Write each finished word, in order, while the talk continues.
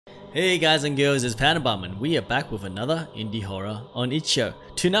Hey guys and girls, it's Panda Bum and we are back with another indie horror on its show.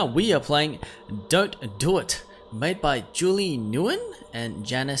 Tonight we are playing Don't Do It, made by Julie Nguyen and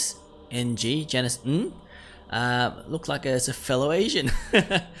Janice NG. Janice N. Look like it's a fellow Asian.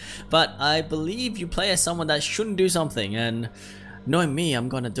 But I believe you play as someone that shouldn't do something, and knowing me, I'm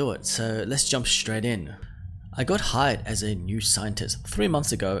gonna do it. So let's jump straight in. I got hired as a new scientist 3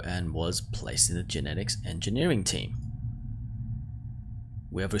 months ago and was placed in the genetics engineering team.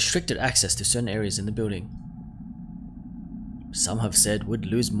 We have restricted access to certain areas in the building. Some have said we'd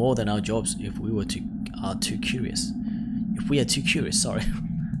lose more than our jobs if we are too curious. Sorry.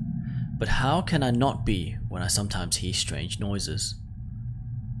 But how can I not be when I sometimes hear strange noises?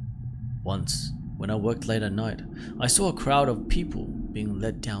 Once, when I worked late at night, I saw a crowd of people being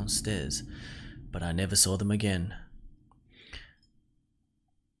led downstairs, but I never saw them again.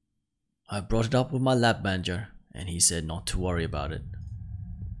 I brought it up with my lab manager, and he said not to worry about it.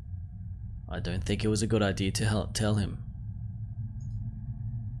 I don't think it was a good idea to tell him.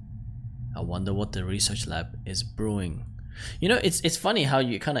 I wonder what the research lab is brewing. You know, it's funny how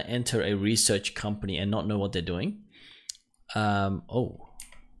you kind of enter a research company and not know what they're doing. Oh.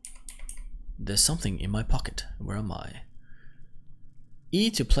 There's something in my pocket. Where am I? E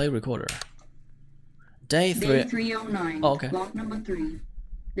to play recorder. Day 309. Oh, okay. Log number 3.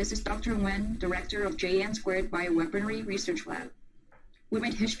 This is Dr. Nguyen, Director of JN² Bioweaponry Research Lab. We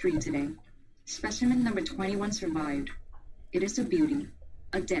made history today. Specimen number 21 survived. It is a beauty,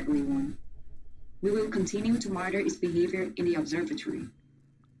 a deadly one. We will continue to monitor its behavior in the observatory.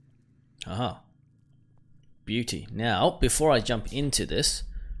 Aha. Beauty. Now, before I jump into this,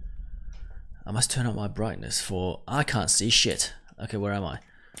 I must turn up my brightness for I can't see shit. Okay, where am I?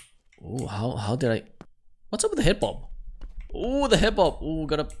 Oh, how did I... What's up with the head bob? Oh, the head bob. Oh,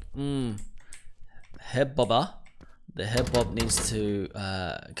 got a... Head bobber. The head bob needs to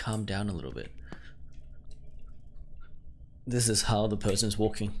calm down a little bit. This is how the person's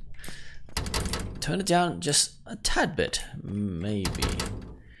walking. Turn it down just a tad bit, maybe.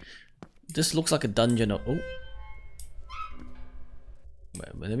 This looks like a dungeon. Oh,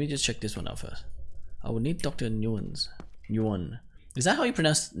 wait, let me just check this one out first. I would need Dr. Nguyen's. Nguyen. Is that how you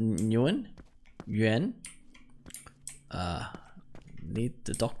pronounce Nguyen? Yuan? Need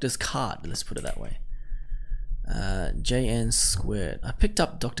the doctor's card. Let's put it that way. JN². I picked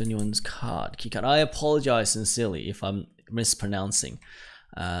up Dr. Nguyen's keycard. I apologize sincerely if I'm mispronouncing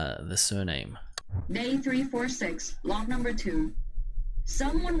the surname. Day 346, log number 2.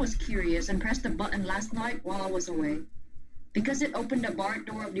 Someone was curious and pressed the button last night while I was away. Because it opened the barred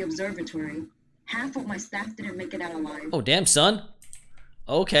door of the observatory, half of my staff didn't make it out alive. Oh damn, son.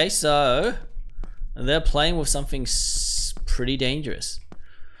 Okay, so they're playing with something pretty dangerous.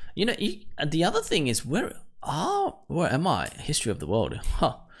 You know, the other thing is where am I? History of the world.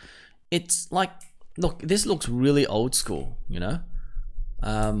 Huh. It's like, look, this looks really old school, you know?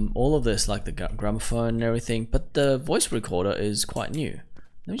 All of this, like the gramophone and everything, but the voice recorder is quite new.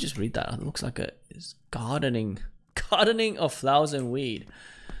 Let me just read that. It looks like it's gardening of flowers and weed.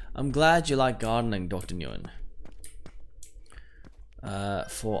 I'm glad you like gardening, Dr. Nguyen.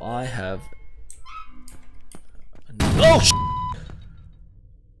 For I have... Oh,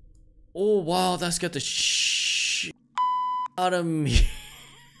 oh wow, that scared the shit out of me.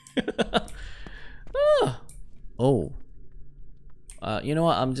 Oh. You know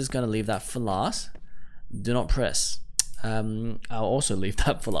what? I'm just gonna leave that for last. Do not press. I'll also leave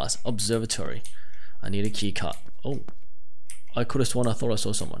that for last. Observatory. I need a key card. Oh. I could have sworn I thought I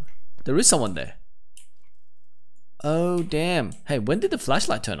saw someone. There is someone there. Oh damn. Hey, when did the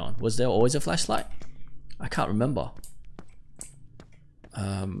flashlight turn on? Was there always a flashlight? I can't remember.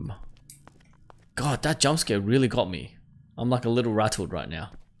 God, that jump scare really got me. I'm like a little rattled right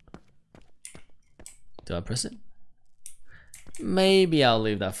now. Do I press it? Maybe I'll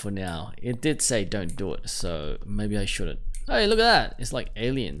leave that for now. It did say don't do it, so maybe I shouldn't. Hey, look at that. It's like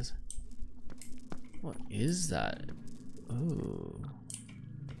aliens. What is that? Ooh.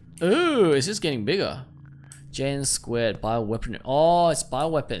 Ooh, it's just getting bigger. JN² bioweapon. Oh, it's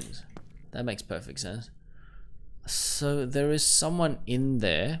bioweapons. That makes perfect sense. So there is someone in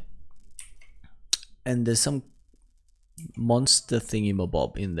there, and there's some monster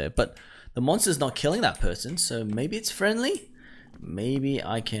thingy-mabob in there, but the monster's not killing that person, so maybe it's friendly. Maybe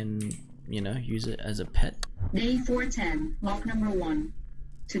I can, you know, use it as a pet. Day 410, log number 1.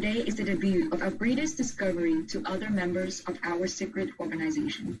 Today is the debut of our greatest discovery to other members of our secret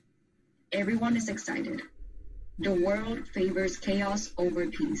organization. Everyone is excited. The world favors chaos over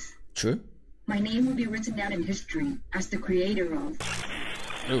peace. True. My name will be written down in history as the creator of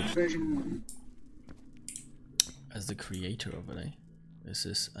version 1. As the creator of it, eh? This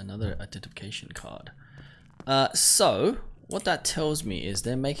is another identification card. So what that tells me is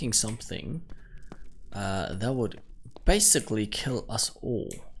they're making something that would basically kill us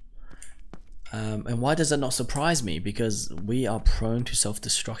all. And why does that not surprise me? Because we are prone to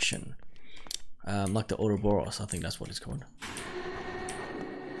self-destruction. Like the Ouroboros, I think that's what it's called.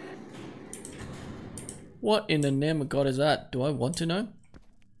 What in the name of God is that? Do I want to know?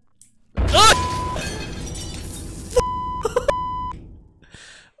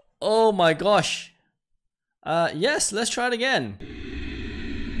 Oh my gosh. Yes, let's try it again.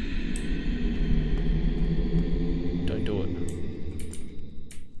 Don't do it.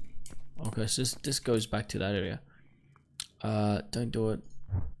 Okay, so this goes back to that area. Don't do it.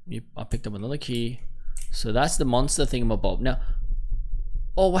 I picked up another key. So that's the monster thingamabob. Now,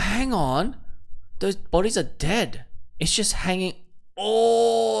 oh, hang on. Those bodies are dead. It's just hanging.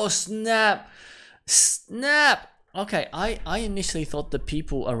 Oh, snap. Snap. Okay, I initially thought the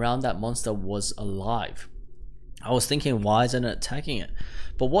people around that monster was alive. I was thinking, why isn't it attacking it?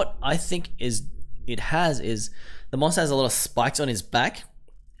 But what I think is the monster has a lot of spikes on his back,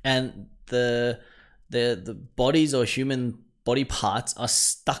 and the bodies or human body parts are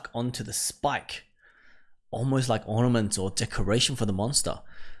stuck onto the spike, almost like ornaments or decoration for the monster.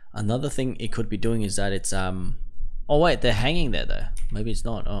 Another thing it could be doing is that it's oh wait, they're hanging there though. Maybe it's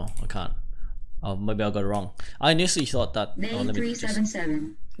not. Oh, I can't. Oh, maybe I got it wrong. I initially thought that. Day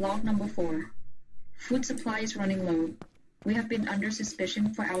 377, log number 4. Food supply is running low. We have been under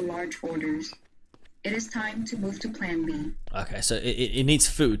suspicion for our large orders. It is time to move to plan B. Okay, so it needs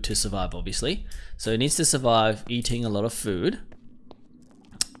food to survive, obviously. So it needs to survive eating a lot of food.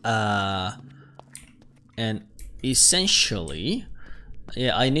 And essentially,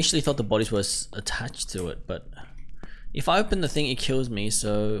 yeah, I initially thought the bodies was attached to it, but if I open the thing, it kills me.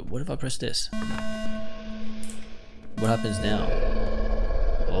 So what if I press this? What happens now?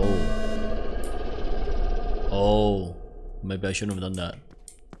 Oh, maybe I shouldn't have done that.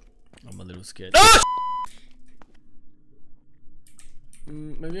 I'm a little scared. Ah!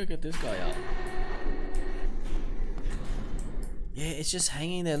 Maybe I'll get this guy out. Yeah, it's just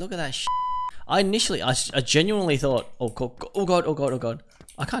hanging there. Look at that shit. I genuinely thought, oh god,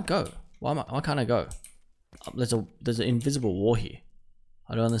 I can't go. Why can't I go? There's an invisible wall here.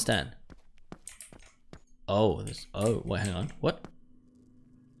 I don't understand. Oh, wait, hang on. What?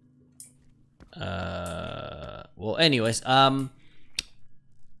 Well, anyways, yeah,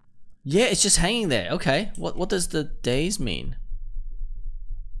 it's just hanging there. Okay, what does the days mean?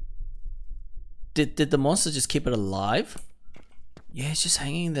 Did the monster just keep it alive? Yeah, it's just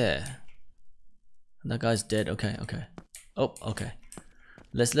hanging there. And that guy's dead. Okay. Oh, okay.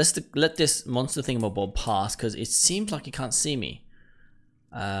 Let's let this monster thingamabob pass, because it seems like he can't see me.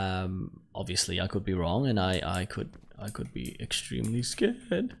 Obviously I could be wrong, and I could be extremely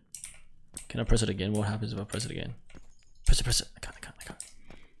scared. Can I press it again? What happens if I press it again? Press it. I can't.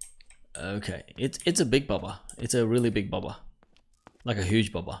 Okay, it's a big bubba. It's a really big bubba, like a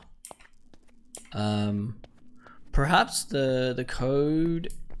huge bubba. Perhaps the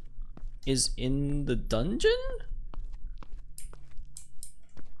code is in the dungeon?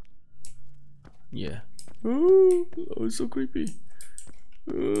 Yeah. Oh, it's so creepy.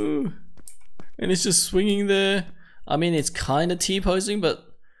 And it's just swinging there. I mean, it's kind of T-posing,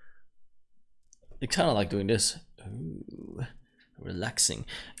 but it's kind of like doing this. Ooh, relaxing.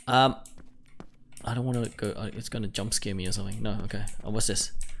 I don't want to go. It's gonna jump scare me or something. No, okay. Oh, what's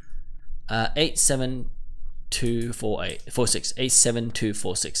this? 87246.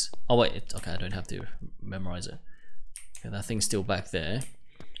 87246. Oh wait, okay. I don't have to memorize it. Okay, that thing's still back there,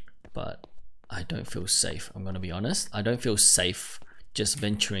 but I don't feel safe. I'm gonna be honest. I don't feel safe just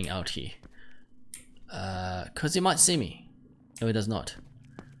venturing out here. Cause he might see me. No, he does not.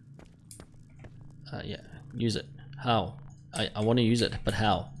 Yeah, use it. How? I want to use it, but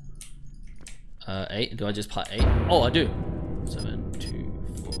how? 8. Do I just part 8? Oh, I do. 7, 2,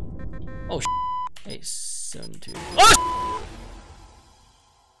 4. Oh, 8, 7, 2. Oh!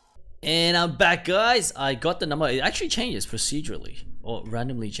 And I'm back, guys. I got the number. It actually changes procedurally or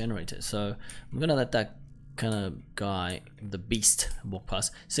randomly generated. So I'm gonna let that kind of guy, the beast, walk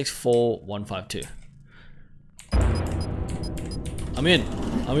past. 64152. I'm in.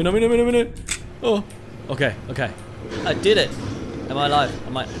 Oh, okay. I did it. Am I alive?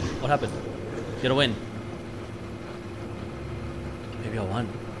 What happened? Did I win? Maybe I won.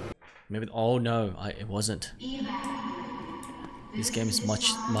 Maybe. Oh no, it wasn't. This game is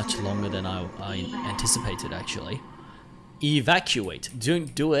much longer than I anticipated, actually. Evacuate.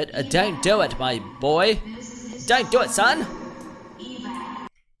 Don't do it. Don't do it, my boy. Don't do it, son.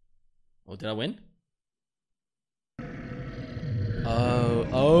 Oh, did I win?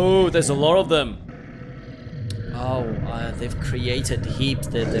 Oh, there's a lot of them. Oh, they've created heaps.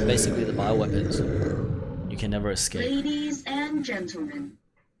 They're basically the bioweapons. You can never escape. Ladies and gentlemen,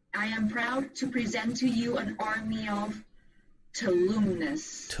 I am proud to present to you an army of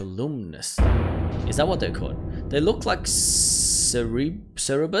Tulumnus. Tulumnus. Is that what they're called? They look like Cerebus.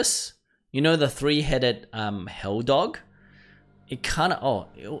 You know the three-headed hell dog? It kind of...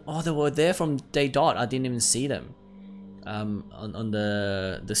 Oh, they were there from day dot. I didn't even see them. On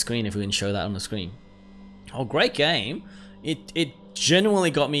the screen, if we can show that on the screen. Oh, great game. It genuinely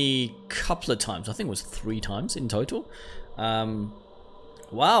got me a couple of times. I think it was 3 times in total.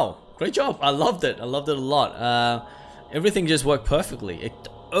 Wow, great job. I loved it. I loved it a lot. Everything just worked perfectly.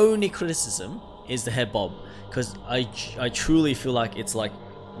 The only criticism is the head bob, because I truly feel like it's like,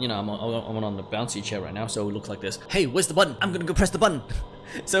 you know, I'm on the bouncy chair right now, so it looks like this. Hey, where's the button? I'm gonna go press the button.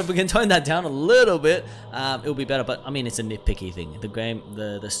 So if we can tone that down a little bit, it'll be better. But I mean, it's a nitpicky thing. The game,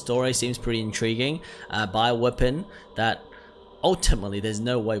 the story seems pretty intriguing. Bioweapon that ultimately there's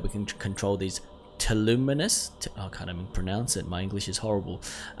no way we can control these Teluminous. I can't even pronounce it. My English is horrible.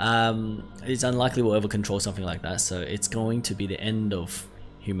 It's unlikely we'll ever control something like that. So it's going to be the end of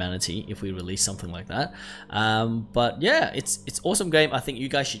humanity if we release something like that. But yeah, it's awesome game. I think you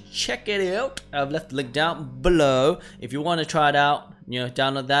guys should check it out. I've left the link down below if you want to try it out. You know,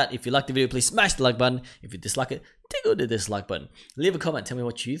 download that. If you like the video, please smash the like button. If you dislike it, tickle the dislike button. Leave a comment. Tell me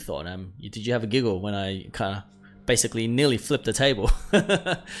what you thought. Did you have a giggle when I kind of basically nearly flipped the table?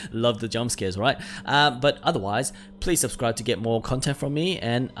 Love the jump scares, right? But otherwise, please subscribe to get more content from me,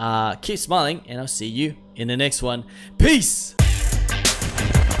 and keep smiling, and I'll see you in the next one. Peace.